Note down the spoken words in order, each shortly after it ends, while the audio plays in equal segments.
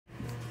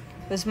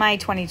was May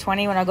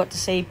 2020 when I got to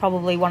see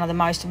probably one of the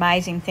most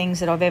amazing things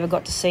that I've ever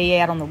got to see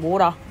out on the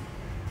water.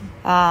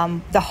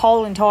 The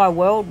whole entire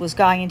world was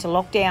going into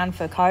lockdown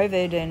for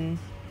COVID, and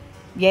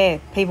yeah,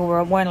 people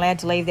weren't allowed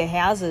to leave their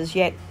houses,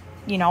 yet,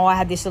 you know, I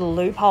had this little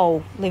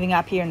loophole living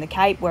up here in the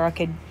Cape where I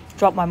could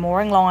drop my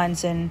mooring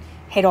lines and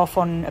head off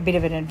on a bit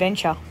of an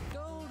adventure.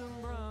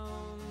 Golden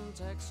brown,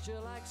 texture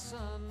like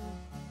sun,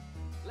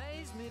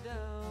 lays me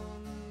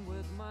down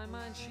with my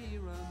mind, she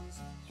runs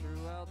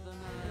throughout the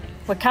night.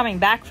 We're coming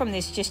back from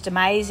this just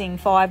amazing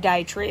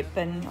 5-day trip,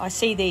 and I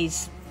see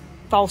these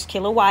false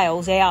killer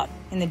whales out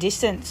in the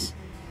distance,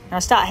 and I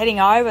start heading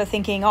over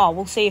thinking, oh,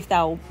 we'll see if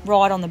they'll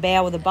ride on the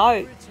bow of the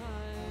boat.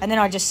 And then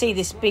I just see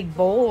this big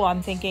ball.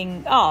 I'm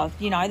thinking, oh,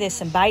 you know, there's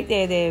some bait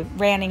there. They're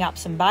rounding up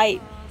some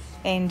bait.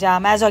 And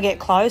as I get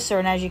closer,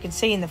 and as you can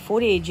see in the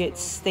footage,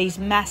 it's these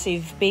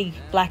massive, big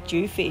black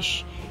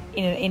jewfish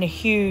in a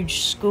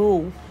huge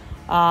school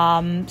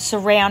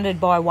surrounded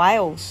by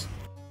whales.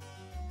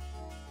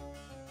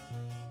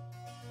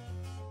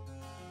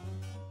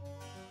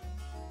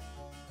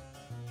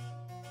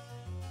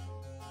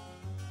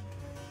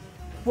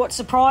 What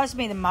surprised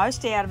me the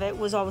most out of it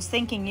was I was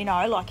thinking, you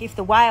know, like if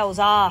the whales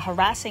are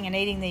harassing and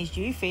eating these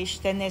jewfish,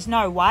 then there's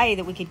no way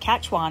that we could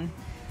catch one.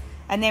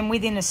 And then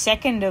within a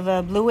second of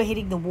a lure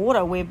hitting the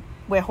water,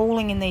 we're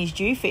hauling in these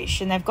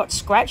jewfish, and they've got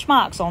scratch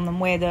marks on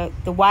them where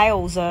the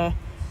whales are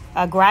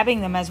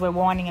grabbing them as we're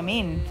winding them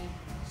in.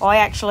 I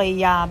actually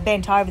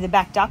bent over the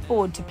back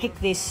duckboard to pick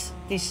this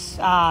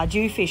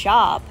jewfish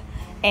up,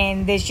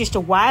 and there's just a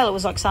whale. It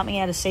was like something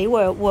out of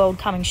SeaWorld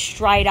coming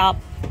straight up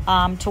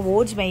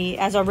towards me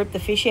as I ripped the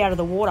fish out of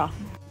the water.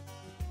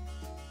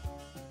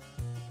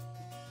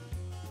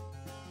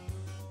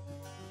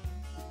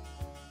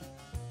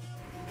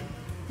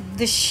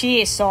 The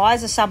sheer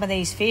size of some of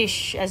these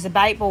fish as the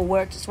bait ball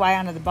worked its way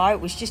under the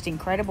boat was just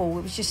incredible.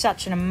 It was just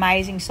such an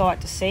amazing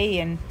sight to see,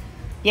 and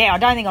yeah, I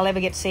don't think I'll ever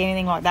get to see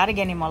anything like that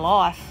again in my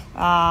life.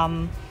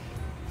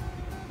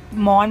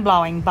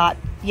 Mind-blowing. But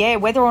yeah,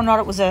 whether or not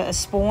it was a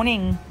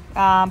spawning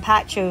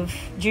patch of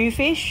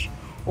jewfish,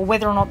 or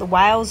whether or not the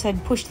whales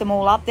had pushed them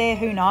all up there,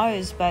 who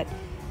knows. But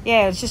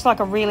yeah, it's just like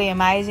a really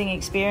amazing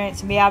experience,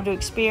 and be able to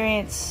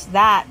experience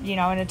that, you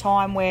know, in a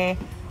time where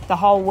the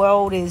whole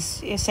world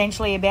is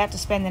essentially about to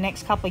spend the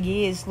next couple of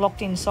years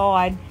locked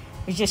inside,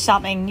 is just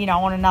something, you know,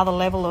 on another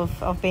level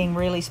of being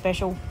really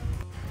special.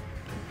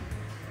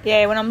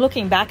 Yeah, when I'm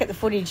looking back at the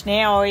footage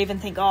now, I even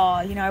think,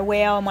 oh, you know,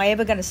 wow, am I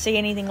ever going to see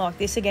anything like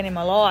this again in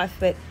my life?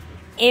 But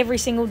every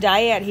single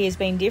day out here has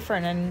been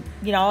different. And,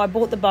 you know, I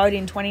bought the boat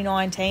in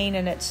 2019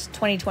 and it's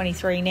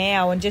 2023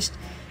 now, and just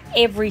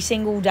every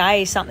single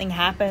day something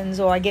happens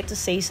or I get to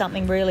see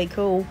something really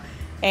cool.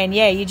 And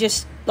yeah, you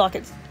just,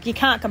 like, you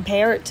can't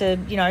compare it to,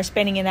 you know,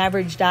 spending an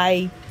average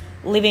day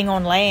living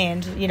on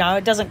land. You know,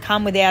 it doesn't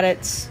come without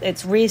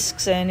its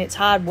risks and its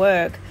hard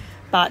work,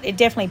 but it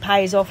definitely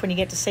pays off when you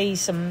get to see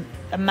some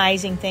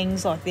amazing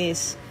things like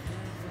this.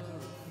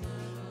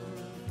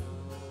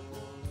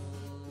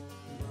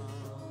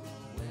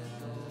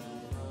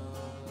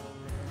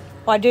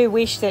 I do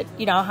wish that,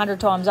 you know, 100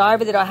 times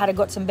over that I had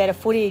got some better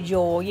footage,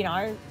 or, you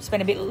know,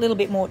 spent a little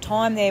bit more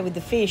time there with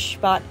the fish.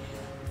 But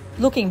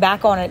looking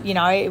back on it, you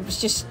know, it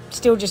was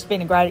still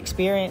been a great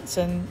experience,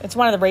 and it's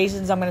one of the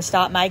reasons I'm going to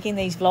start making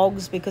these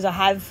vlogs, because I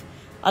have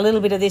a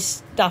little bit of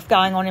this stuff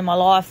going on in my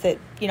life that,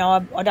 you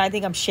know, I don't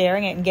think I'm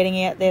sharing it and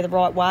getting out there the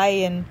right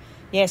way. And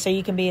yeah, so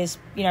you can be as,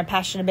 you know,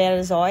 passionate about it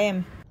as I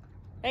am.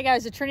 There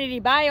goes the Trinity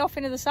Bay off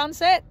into the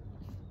sunset.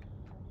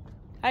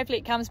 Hopefully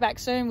it comes back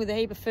soon with a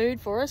heap of food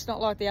for us,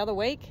 not like the other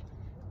week.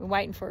 We're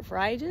waiting for it for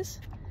ages.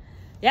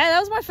 Yeah, that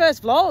was my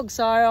first vlog,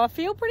 so I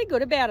feel pretty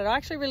good about it. I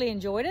actually really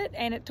enjoyed it,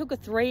 and it took a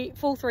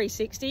full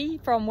 360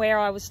 from where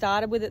I was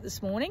started with it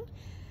this morning.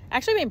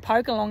 Actually been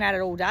poking along at it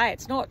all day.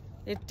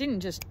 It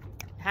didn't just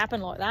happen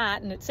like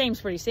that, and it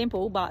seems pretty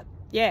simple, but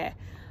yeah.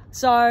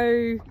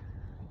 So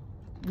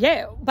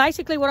yeah,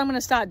 basically what I'm going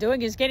to start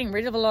doing is getting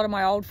rid of a lot of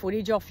my old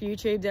footage off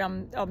YouTube that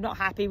I'm not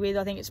happy with.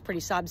 I think it's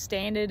pretty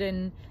substandard,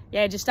 and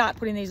yeah, just start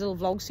putting these little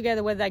vlogs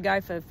together, whether they go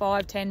for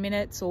 5-10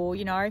 minutes, or,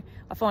 you know,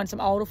 I find some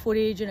older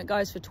footage and it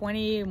goes for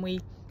 20 and we,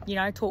 you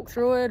know, talk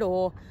through it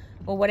or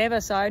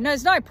whatever. So no,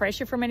 there's no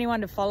pressure from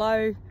anyone to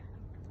follow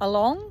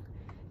along,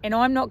 and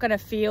I'm not going to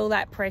feel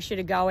that pressure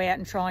to go out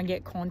and try and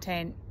get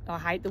content. I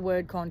hate the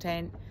word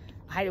content.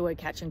 I hate the word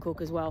catch and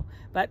cook as well.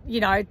 But, you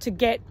know, to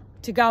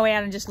go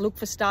out and just look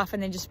for stuff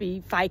and then just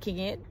be faking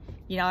it.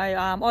 You know,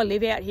 I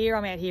live out here.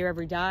 I'm out here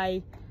every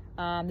day.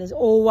 There's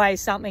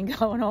always something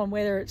going on,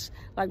 whether it's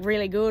like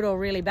really good or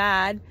really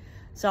bad.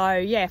 So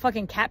yeah, if I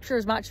can capture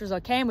as much as I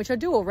can, which I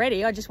do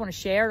already, I just want to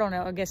share it on,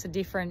 I guess, a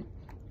different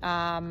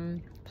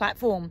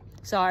platform.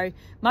 So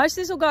most of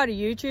this will go to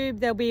YouTube.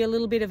 There'll be a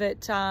little bit of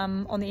it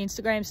on the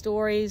Instagram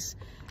stories,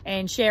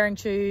 and sharing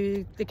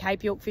to the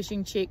Cape York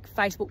Fishing Chick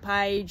Facebook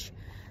page.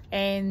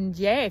 And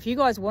yeah, if you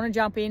guys want to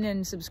jump in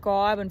and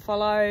subscribe and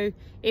follow,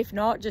 if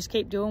not, just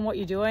keep doing what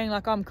you're doing.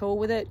 Like, I'm cool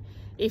with it.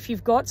 If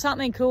you've got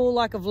something cool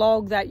like a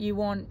vlog that you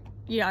want,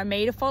 you know,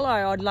 me to follow,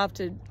 I'd love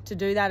to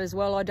do that as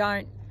well. I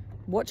don't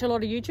watch a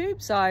lot of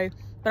YouTube, so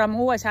but I'm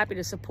always happy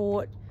to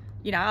support,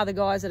 you know, other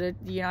guys that are,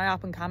 you know,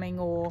 up and coming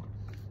or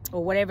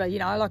whatever, you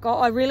know. Like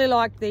I really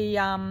like the,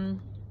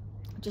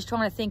 just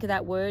trying to think of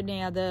that word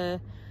now, the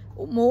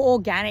more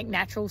organic,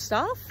 natural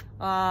stuff,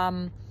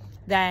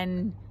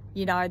 than,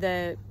 you know,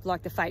 the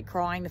fake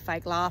crying, the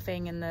fake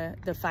laughing, and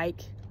the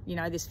fake, you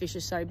know, this fish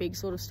is so big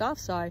sort of stuff.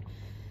 So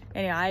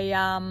anyway,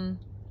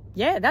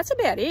 yeah, that's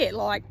about it.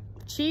 Like,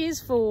 cheers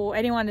for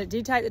anyone that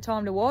did take the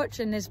time to watch,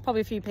 and there's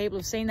probably a few people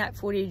who've seen that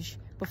footage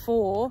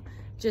before.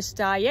 Just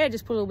yeah,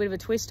 just put a little bit of a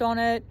twist on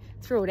it,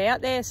 threw it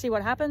out there, see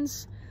what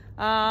happens.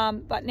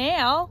 But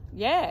now,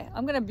 yeah,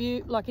 I'm gonna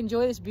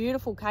enjoy this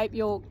beautiful Cape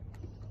York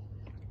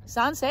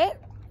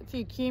sunset. A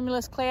few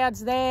cumulus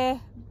clouds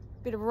there,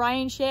 bit of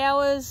rain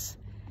showers.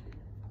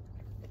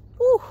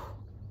 Whew,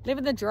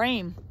 living the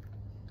dream.